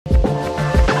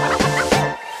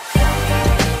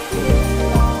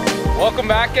Welcome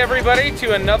back everybody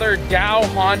to another Dow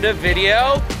Honda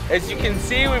video. As you can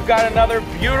see, we've got another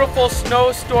beautiful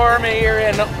snowstorm here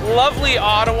in lovely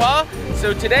Ottawa.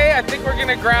 So today I think we're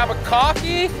gonna grab a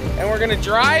coffee and we're gonna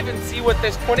drive and see what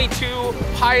this 22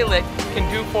 Pilot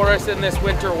can do for us in this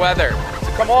winter weather.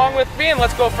 So come along with me and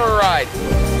let's go for a ride.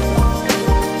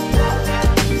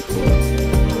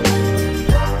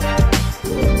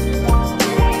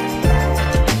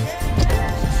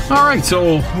 All right,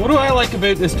 so what do I like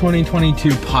about this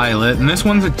 2022 Pilot? And this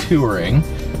one's a touring.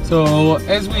 So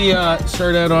as we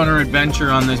start out on our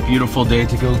adventure on this beautiful day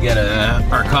to go get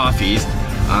our coffees,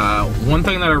 one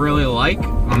thing that I really like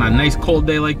on a nice cold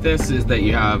day like this is that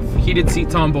you have heated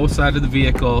seats on both sides of the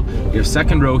vehicle, you have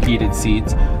second row heated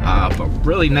seats, but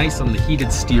really nice on the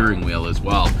heated steering wheel as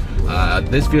well.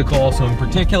 This vehicle also in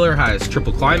particular has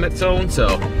triple climate zone,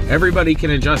 so everybody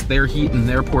can adjust their heat in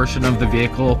their portion of the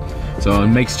vehicle. So it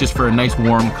makes just for a nice,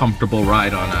 warm, comfortable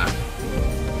ride on a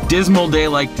dismal day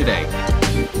like today.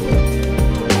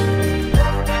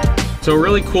 So a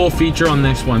really cool feature on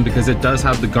this one, because it does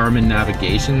have the Garmin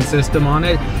navigation system on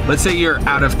it. Let's say you're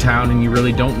out of town and you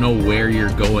really don't know where you're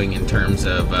going in terms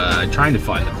of trying to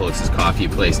find the closest coffee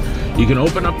place. You can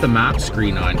open up the map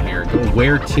screen on here, go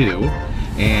where to,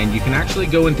 and you can actually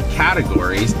go into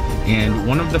categories, and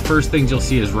one of the first things you'll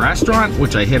see is restaurant,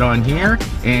 which I hit on here,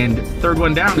 and third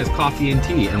one down is coffee and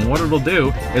tea. And what it'll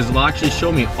do is it'll actually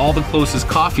show me all the closest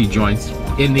coffee joints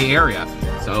in the area.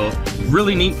 So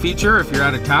really neat feature if you're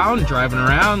out of town, driving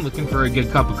around, looking for a good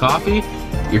cup of coffee,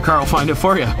 your car will find it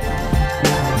for you.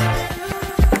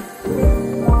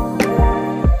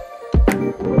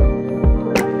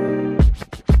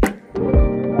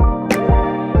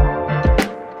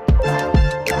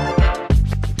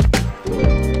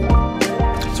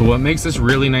 So what makes this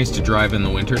really nice to drive in the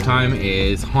wintertime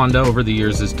is Honda over the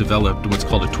years has developed what's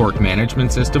called a torque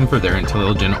management system for their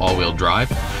intelligent all-wheel drive.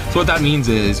 So what that means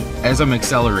is, as I'm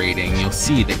accelerating, you'll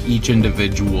see that each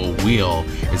individual wheel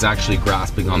is actually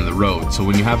grasping on the road. So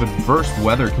when you have adverse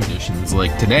weather conditions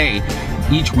like today,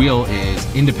 each wheel is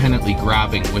independently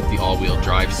grabbing with the all-wheel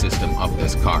drive system of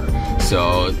this car.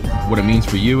 So what it means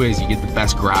for you is you get the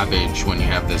best grabbage when you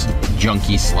have this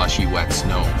junky, slushy, wet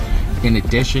snow. In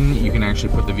addition, you can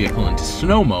actually put the vehicle into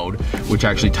snow mode, which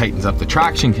actually tightens up the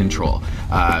traction control.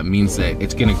 Means that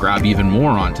it's gonna grab even more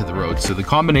onto the road. So the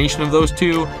combination of those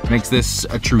two makes this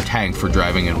a true tank for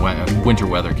driving in winter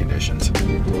weather conditions.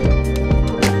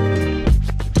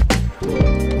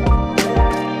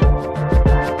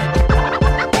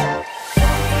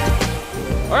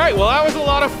 All right, well that was a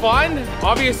lot of fun.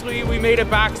 Obviously we made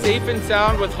it back safe and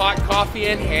sound with hot coffee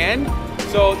in hand.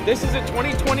 So this is a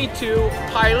 2022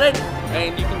 Pilot,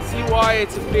 and you can see why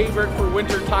it's a favorite for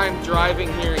wintertime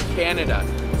driving here in Canada.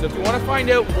 So if you want to find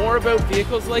out more about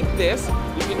vehicles like this,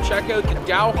 you can check out the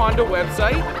Dow Honda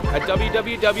website at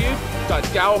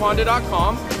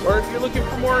www.dowhonda.com, or if you're looking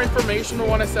for more information or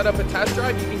want to set up a test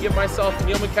drive, you can give myself,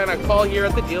 Neil McKenna, a call here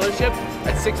at the dealership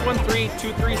at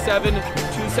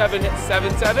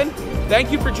 613-237-2777. Thank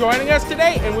you for joining us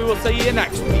today, and we will see you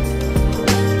next week.